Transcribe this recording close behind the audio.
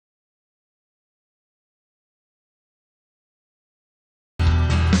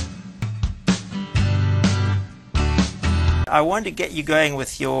I wanted to get you going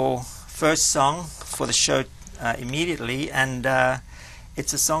with your first song for the show immediately, and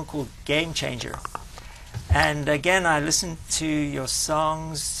it's a song called Game Changer. And again, I listened to your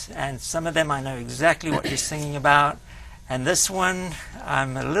songs, and some of them I know exactly what you're singing about. And this one,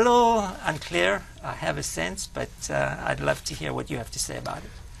 I'm a little unclear. I have a sense, but I'd love to hear what you have to say about it.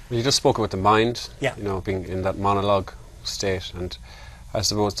 Well, you just spoke about the mind, yeah. You know, being in that monologue state. And I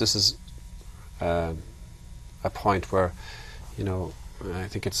suppose this is a point where, you know, I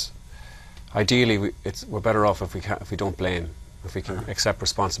think it's ideally we're better off if we don't blame, if we can accept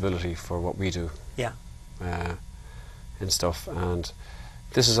responsibility for what we do. Yeah. And stuff, and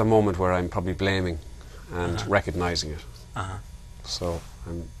this is a moment where I'm probably blaming and recognizing it. So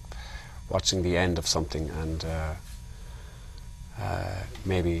I'm watching the end of something and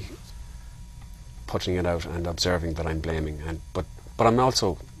maybe putting it out and observing that I'm blaming, but I'm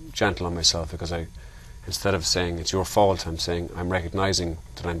also gentle on myself, because instead of saying it's your fault, I'm saying I'm recognizing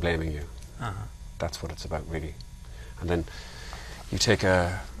that I'm blaming you. That's what it's about, really. And then you take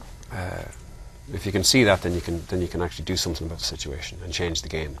if you can see that, then you can actually do something about the situation and change the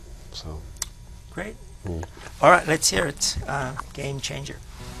game. So great. All right, let's hear it. Game Changer.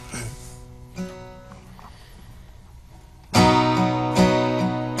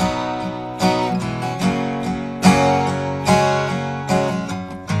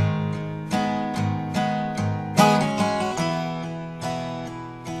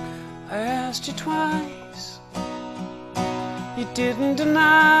 I asked you twice, you didn't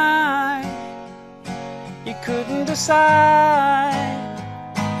deny. You couldn't decide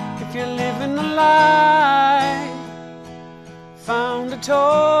if you're living a lie. Found a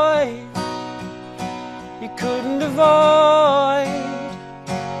toy you couldn't avoid,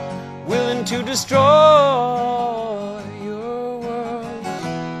 willing to destroy your world.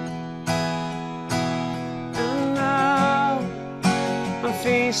 And now I'm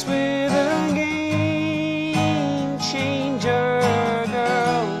faced with a game changer,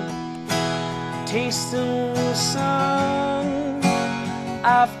 girl, tasting the sun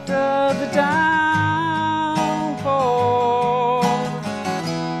after the downpour.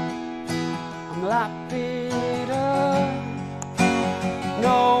 I'm lapping it up,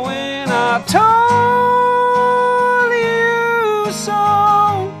 knowing I told you so.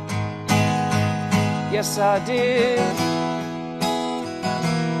 Yes, I did.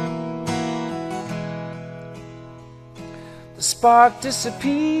 The spark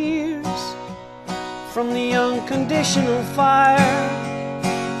disappears from the unconditional fire,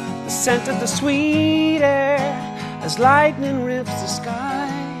 the scent of the sweet air as lightning rips the sky.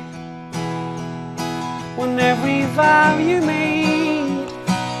 When every vow you made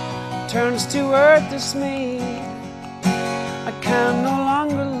turns to earth dismayed, I can no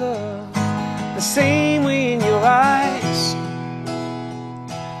longer love the same way in your eyes.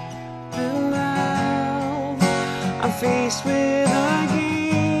 And now I'm faced with a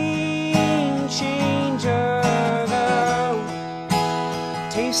game changer, girl,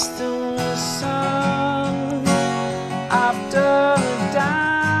 tasting the sun after the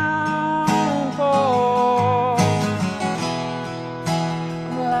downpour.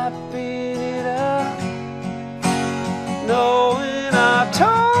 I'm lapping it up, knowing I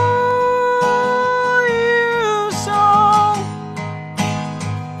told you so.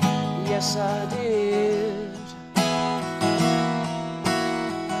 Yes, I did.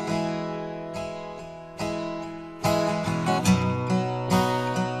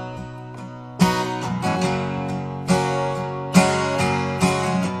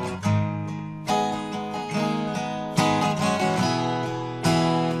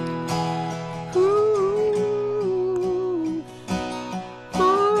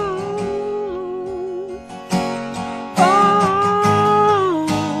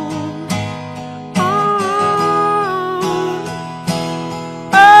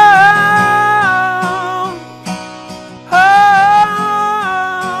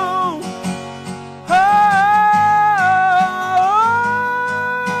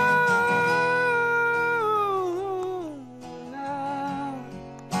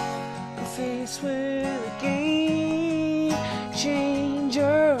 Faced with a game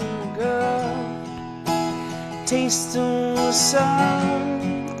changer, girl, tasting the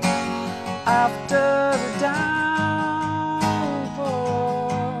sun after the downpour.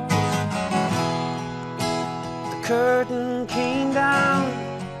 The curtain came down,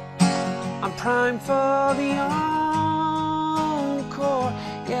 I'm primed for the encore.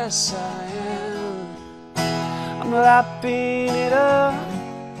 Yes, I am. I'm lapping it up,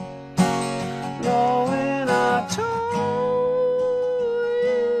 knowing I told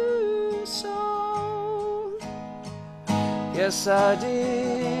you so. Yes, I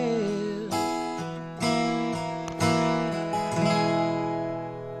did.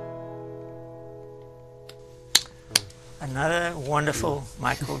 Another wonderful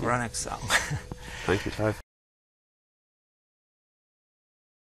Michael Brunnock song. Thank you, Clive.